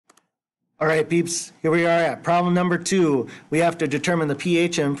All right, peeps, here we are at problem number 2. We have to determine the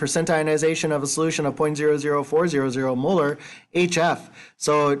pH and percent ionization of a solution of 0.00400 molar HF.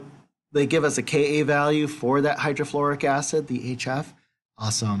 So they give us a Ka value for that hydrofluoric acid, the HF.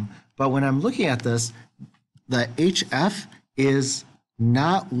 Awesome. But when I'm looking at this, the HF is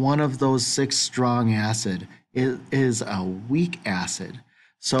not one of those 6 strong acid. It is a weak acid.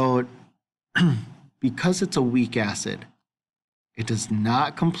 So because it's a weak acid, it does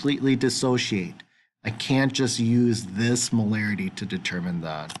not completely dissociate. I can't just use this molarity to determine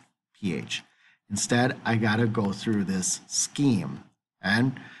the pH. Instead, I gotta go through this scheme.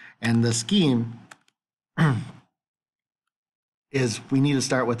 And the scheme is we need to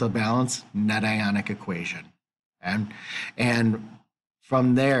start with a balanced net ionic equation. And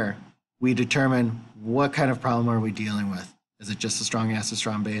from there, we determine what kind of problem are we dealing with. Is it just a strong acid,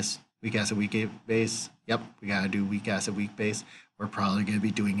 strong base? Weak acid, weak base? Yep, we gotta do weak acid, weak base. We're probably gonna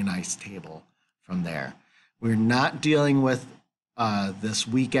be doing an ice table from there. We're not dealing with this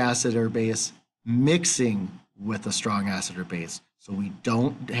weak acid or base mixing with a strong acid or base. So we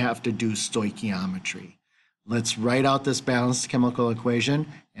don't have to do stoichiometry. Let's write out this balanced chemical equation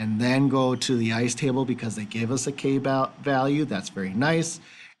and then go to the ice table because they give us a K value. That's very nice.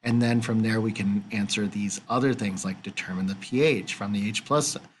 And then from there we can answer these other things like determine the pH from the H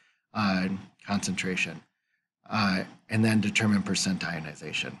plus concentration, and then determine percent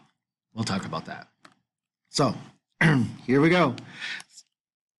ionization. We'll talk about that. So here we go.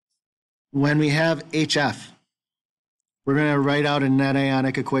 When we have HF, we're going to write out a net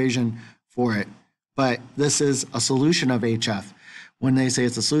ionic equation for it, but this is a solution of HF. When they say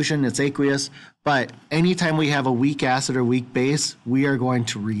it's a solution, it's aqueous, but anytime we have a weak acid or weak base, we are going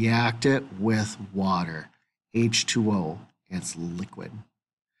to react it with water, H2O, it's liquid.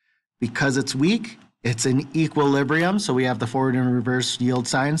 Because it's weak, it's in equilibrium, so we have the forward and reverse yield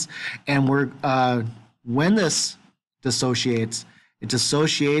signs, and when this dissociates, it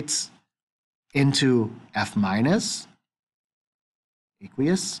dissociates into F minus,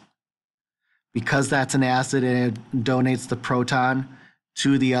 aqueous. Because that's an acid and it donates the proton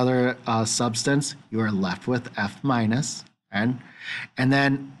to the other substance, you are left with F minus. And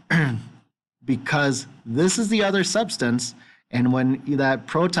then because this is the other substance, and when that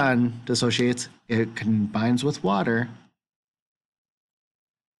proton dissociates, it combines with water,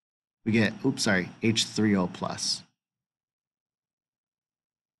 we get, H3O plus,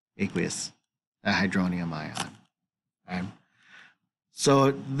 aqueous, a hydronium ion. Okay?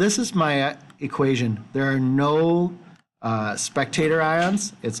 So this is my equation. There are no spectator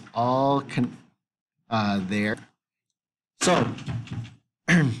ions. It's all there. So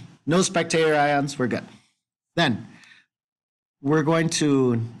no spectator ions, we're good. Then we're going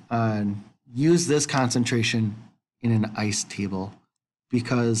to use this concentration in an ice table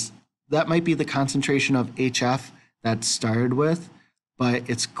because that might be the concentration of HF that started with, but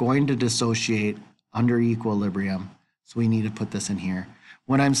it's going to dissociate under equilibrium. So we need to put this in here.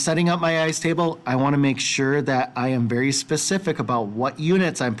 When I'm setting up my ice table, I want to make sure that I am very specific about what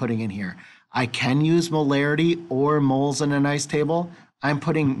units I'm putting in here. I can use molarity or moles in an ice table. I'm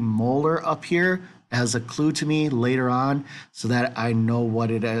putting molar up here as a clue to me later on so that I know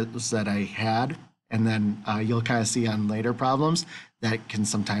what it is that I had. And then you'll kind of see on later problems that can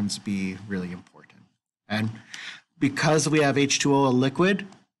sometimes be really important. And because we have H2O, a liquid,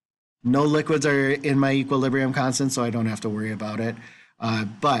 no liquids are in my equilibrium constant, so I don't have to worry about it.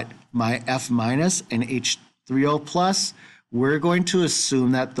 But my F minus and H3O plus, we're going to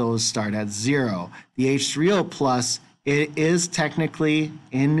assume that those start at 0. The H3O plus, it is technically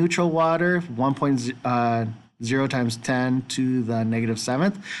in neutral water, 1.0 times 10 to the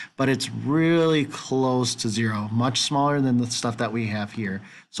 -7th, but it's really close to 0, much smaller than the stuff that we have here.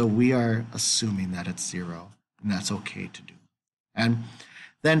 So we are assuming that it's 0, and that's okay to do. And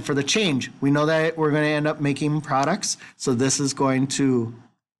then for the change, we know that we're going to end up making products. So this is going to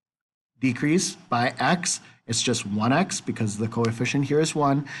decrease by x. It's just 1x because the coefficient here is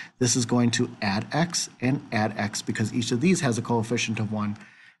 1. This is going to add x and add x because each of these has a coefficient of 1.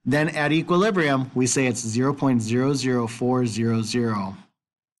 Then at equilibrium, we say it's 0.00400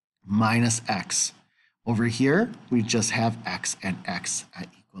 minus x. Over here, we just have x and x at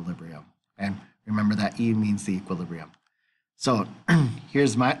equilibrium. And remember that E means the equilibrium. So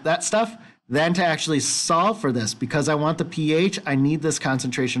here's that stuff. Then to actually solve for this, because I want the pH, I need this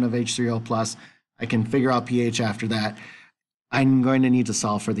concentration of H3O plus. I can figure out pH after that. I'm going to need to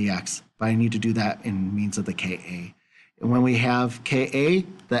solve for the x, but I need to do that in means of the Ka. And when we have Ka,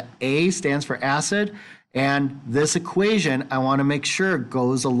 the A stands for acid, and this equation, I want to make sure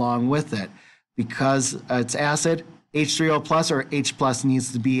goes along with it. Because it's acid, H3O plus or H plus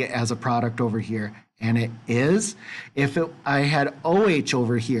needs to be as a product over here, and it is. If I had OH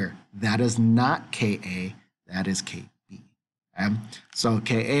over here, that is not Ka, that is Kb. So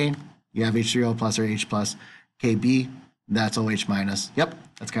Ka, you have H3O plus or H plus. Kb, that's OH minus. Yep,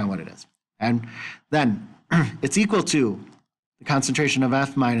 that's kind of what it is. And then it's equal to the concentration of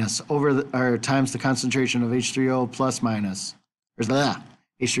F minus over or times the concentration of H3O plus minus, or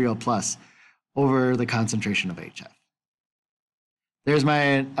H3O plus over the concentration of HF. There's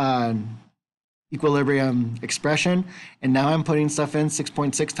my equilibrium expression, and now I'm putting stuff in.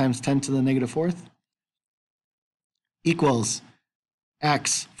 6.6 times 10 to the negative fourth equals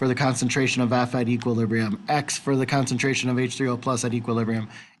X for the concentration of F at equilibrium, X for the concentration of H3O plus at equilibrium,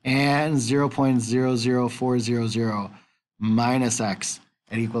 and 0.00400 minus X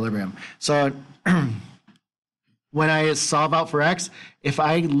at equilibrium. So when I solve out for X, if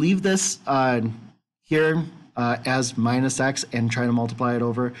I leave this here as minus X and try to multiply it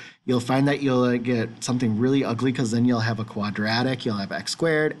over, you'll find that you'll get something really ugly, because then you'll have a quadratic, you'll have X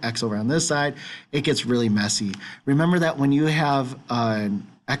squared, X over on this side. It gets really messy. Remember that when you have an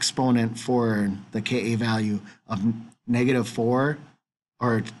exponent for the Ka value of -4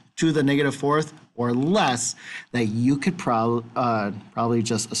 or to the negative fourth or less, that you could probably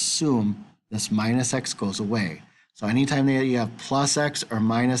just assume this minus X goes away. So anytime that you have plus X or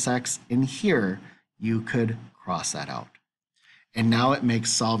minus X in here, you could cross that out. And now it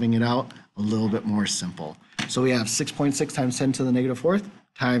makes solving it out a little bit more simple. So we have 6.6 times 10 to the negative fourth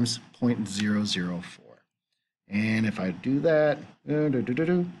times 0.004. And if I do that,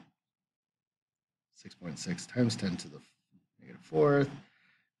 6.6 times 10 to the negative fourth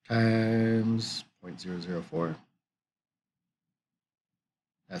times 0.004.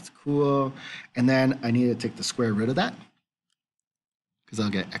 That's cool. And then I need to take the square root of that, because I'll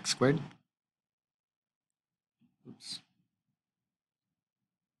get X squared. Oops.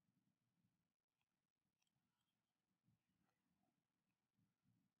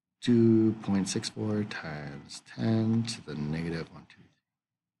 (2.64 times 10 to the negative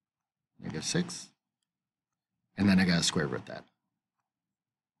 6, and then I got to square root that,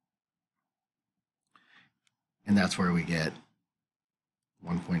 and that's where we get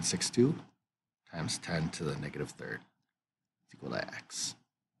 1.62 times 10 to the negative third is equal to X.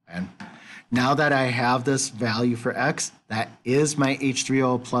 And now that I have this value for X, that is my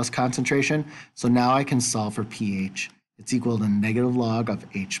H3O plus concentration. So now I can solve for pH. It's equal to negative log of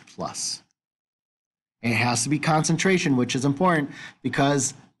H plus. It has to be concentration, which is important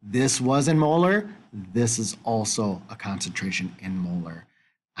because this was in molar. This is also a concentration in molar.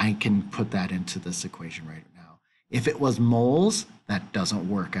 I can put that into this equation right now. If it was moles, that doesn't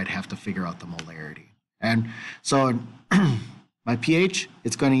work. I'd have to figure out the molarity. And so my pH,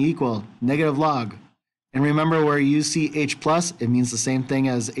 it's going to equal negative log. And remember, where you see H plus, it means the same thing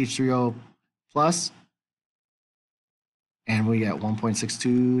as H3O plus. And we get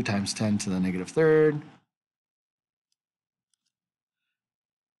 1.62 times 10 to the negative third.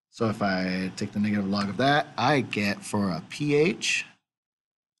 So if I take the negative log of that, I get for a pH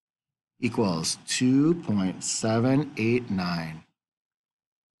equals 2.789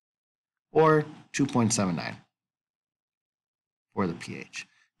 or 2.79 for the pH.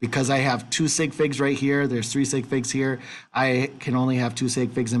 Because I have 2 sig figs right here, there's 3 sig figs here, I can only have 2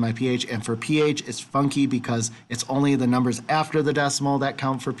 sig figs in my pH. And for pH, it's funky because it's only the numbers after the decimal that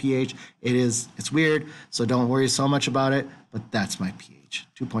count for pH. It's weird, so don't worry so much about it, but that's my pH,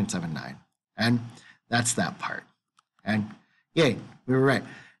 2.79. And that's that part. And yay, we were right.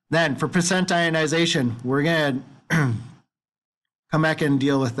 Then for percent ionization, we're gonna come back and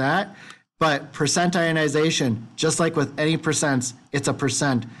deal with that. But percent ionization, just like with any percents, it's a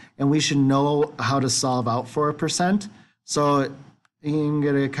percent, and we should know how to solve out for a percent. So I'm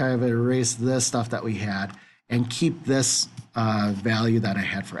gonna kind of erase this stuff that we had and keep this value that I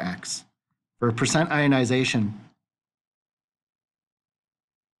had for X. For percent ionization,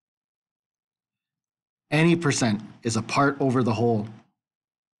 any percent is a part over the whole.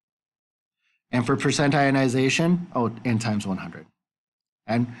 And for percent ionization, n times 100.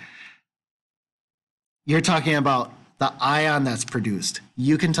 And you're talking about the ion that's produced.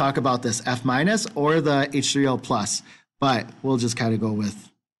 You can talk about this F minus or the H3O plus, but we'll just kind of go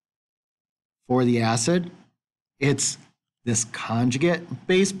with, for the acid, it's this conjugate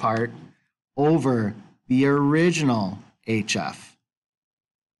base part over the original HF.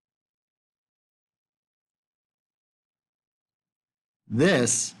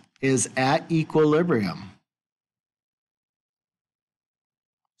 This is at equilibrium.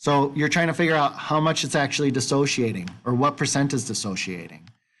 So you're trying to figure out how much it's actually dissociating or what percent is dissociating.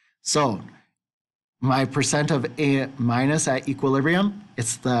 So my percent of A minus at equilibrium,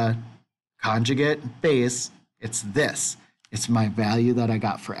 it's the conjugate base. It's this. It's my value that I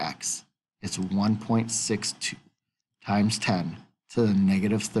got for X. It's 1.62 times 10 to the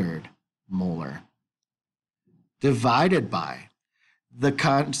negative third molar divided by the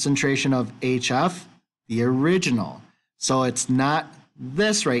concentration of HF, the original. So it's not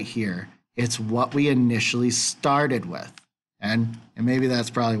this right here. It's what we initially started with. And maybe that's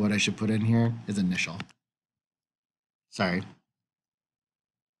probably what I should put in here is initial. Sorry.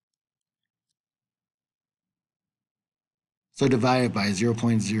 So divided by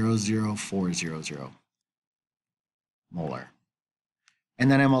 0.00400 molar. And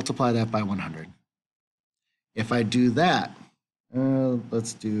then I multiply that by 100. If I do that,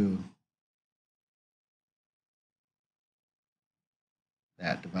 let's do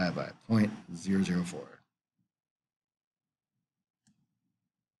that divided by 0.004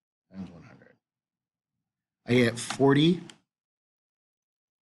 times 100. I get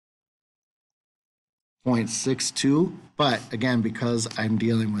 40.62, but again, because I'm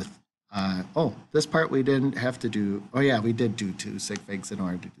dealing with, this part we didn't have to do, we did do 2 sig figs in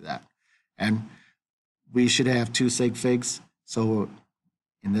order to do that. And we should have 2 sig figs, so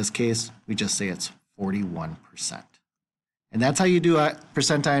in this case, we just say it's 41%. And that's how you do a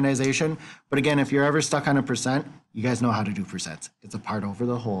percent ionization. But again, if you're ever stuck on a percent, you guys know how to do percents. It's a part over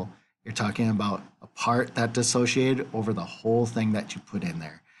the whole. You're talking about a part that dissociated over the whole thing that you put in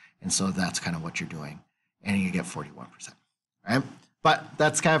there. And so that's kind of what you're doing. And you get 41%, right? But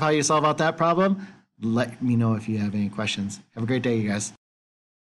that's kind of how you solve out that problem. Let me know if you have any questions. Have a great day, you guys.